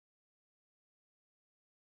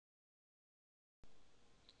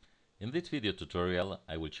In this video tutorial,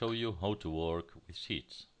 I will show you how to work with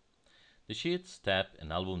sheets. The Sheets tab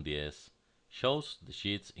in Album DS shows the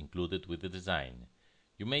sheets included with the design.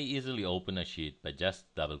 You may easily open a sheet by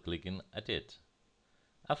just double-clicking at it.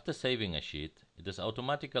 After saving a sheet, it is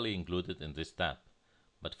automatically included in this tab,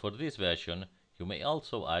 but for this version, you may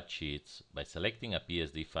also add sheets by selecting a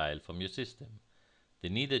PSD file from your system. The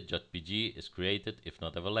needed .pg is created if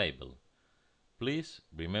not available. Please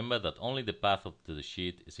remember that only the path of the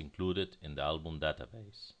sheet is included in the album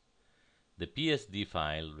database. The PSD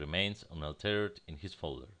file remains unaltered in his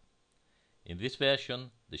folder. In this version,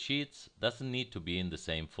 the sheets doesn't need to be in the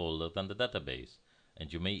same folder than the database,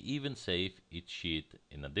 and you may even save each sheet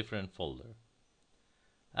in a different folder.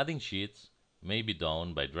 Adding sheets may be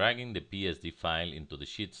done by dragging the PSD file into the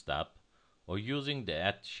Sheets tab or using the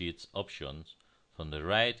Add Sheets options from the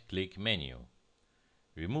right-click menu.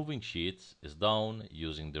 Removing sheets is done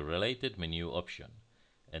using the related menu option,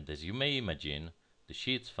 and as you may imagine, the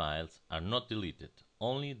sheets files are not deleted,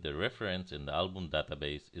 only the reference in the album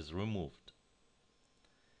database is removed.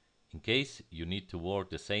 In case you need to work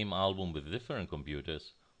the same album with different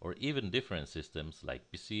computers or even different systems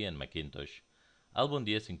like PC and Macintosh, Album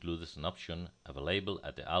DS includes an option available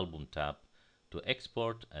at the Album tab to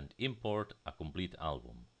export and import a complete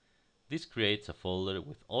album. This creates a folder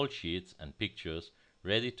with all sheets and pictures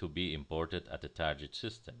ready to be imported at the target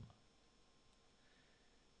system.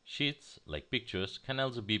 Sheets, like pictures, can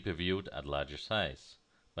also be previewed at larger size,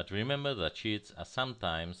 but remember that sheets are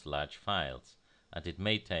sometimes large files, and it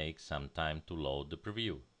may take some time to load the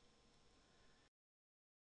preview.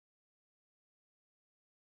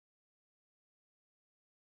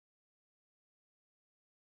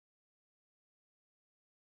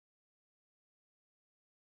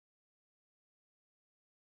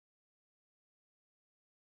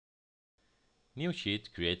 New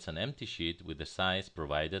Sheet creates an empty sheet with the size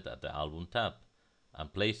provided at the Album tab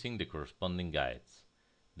and placing the corresponding guides.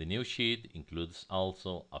 The new sheet includes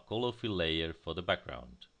also a color fill layer for the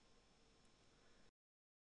background.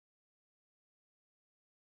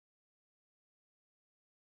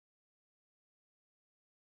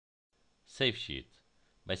 Save Sheet.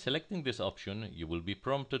 By selecting this option, you will be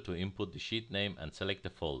prompted to input the sheet name and select a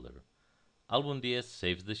folder. Album DS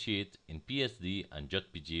saves the sheet in PSD and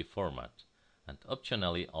 .pg format, and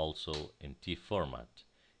optionally also in TIFF format,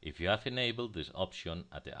 if you have enabled this option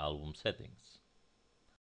at the album settings.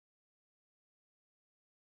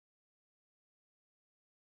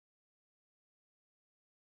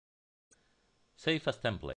 Save as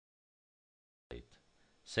template.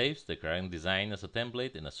 Saves the current design as a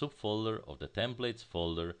template in a subfolder of the Templates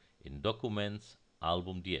folder in Documents,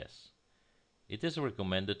 Album DS. It is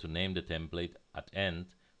recommended to name the template at end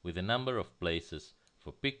with a number of places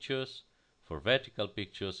for pictures, for vertical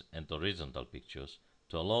pictures and horizontal pictures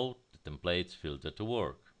to allow the templates filter to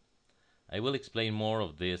work. I will explain more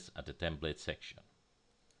of this at the template section.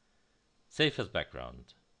 Save as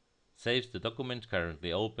background. Saves the document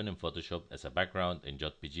currently open in Photoshop as a background in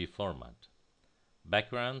 .pg format.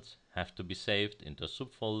 Backgrounds have to be saved into a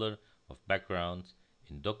subfolder of backgrounds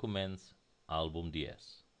in Documents, Album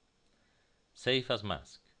DS. Save as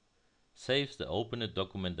mask. Saves the opened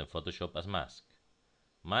document in Photoshop as mask.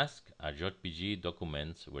 Masks are .pg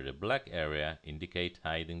documents where the black area indicates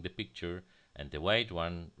hiding the picture and the white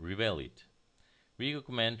one reveal it. We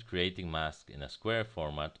recommend creating masks in a square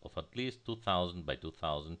format of at least 2000 by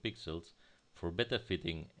 2000 pixels for better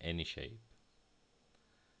fitting any shape.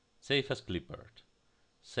 Save as clipart.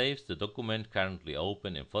 Saves the document currently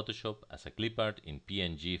open in Photoshop as a clipart in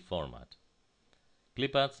PNG format.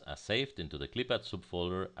 Cliparts are saved into the clipart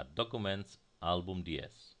subfolder at Documents, Album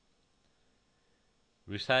DS.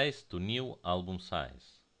 Resize to new album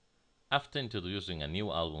size. After introducing a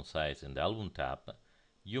new album size in the Album tab,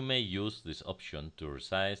 you may use this option to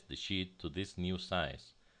resize the sheet to this new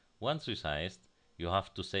size. Once resized, you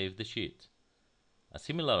have to save the sheet. A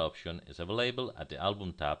similar option is available at the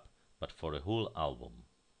Album tab, but for the whole album.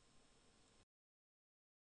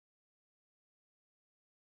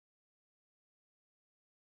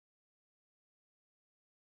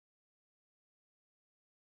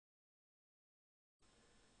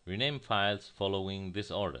 Rename files following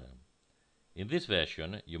this order. In this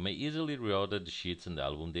version, you may easily reorder the sheets in the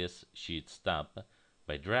Album DS Sheets tab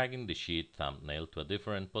by dragging the sheet thumbnail to a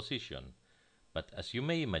different position, but as you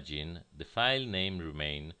may imagine, the file name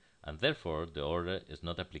remains and therefore the order is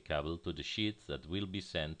not applicable to the sheets that will be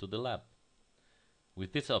sent to the lab.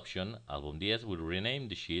 With this option, Album DS will rename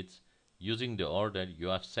the sheets using the order you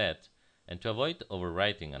have set, and to avoid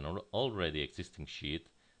overwriting an already existing sheet,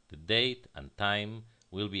 the date and time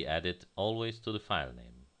will be added always to the file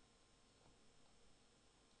name.